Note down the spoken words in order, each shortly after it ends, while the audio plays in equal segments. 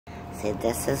See,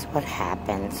 this is what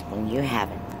happens when you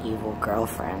have an evil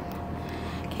girlfriend.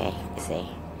 Okay, see,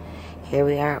 here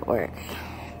we are at work.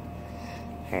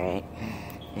 Alright,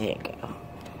 here you go.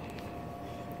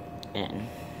 And,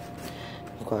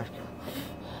 of course,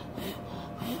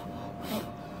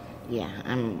 yeah,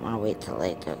 I'll wait till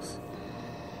light those.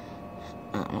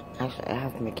 Actually, I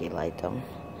have Mickey light them.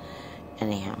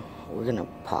 Anyhow, we're gonna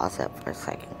pause it for a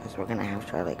second because we're gonna have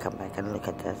Charlie come back and look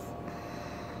at this.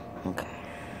 Okay.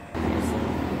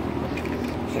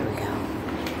 Here we go.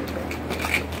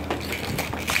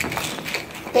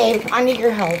 Babe, I need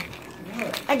your help.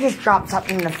 What? I just dropped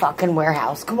something in the fucking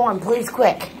warehouse. Come on, please,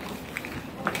 quick.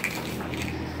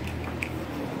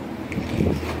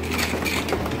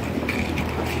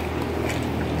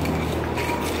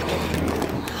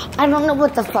 I don't know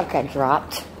what the fuck I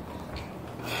dropped.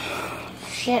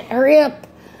 Shit, hurry up.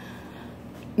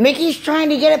 Mickey's trying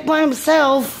to get it by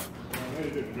himself.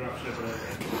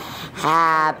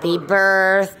 Happy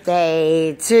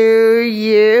birthday to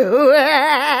you.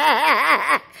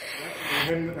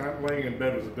 Him not laying in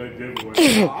bed was a big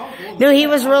giveaway. No, he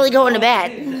was really going to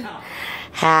bed.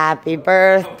 Happy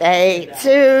birthday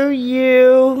to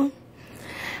you.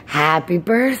 Happy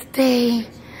birthday.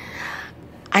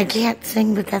 I can't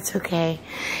sing, but that's okay.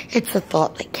 It's the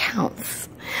thought that counts.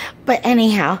 But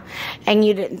anyhow, and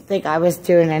you didn't think I was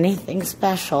doing anything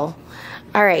special.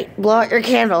 All right, blow out your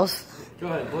candles. Go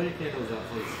ahead, blow your candles out,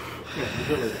 please. Yeah,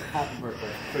 happy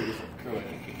birthday. Go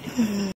ahead.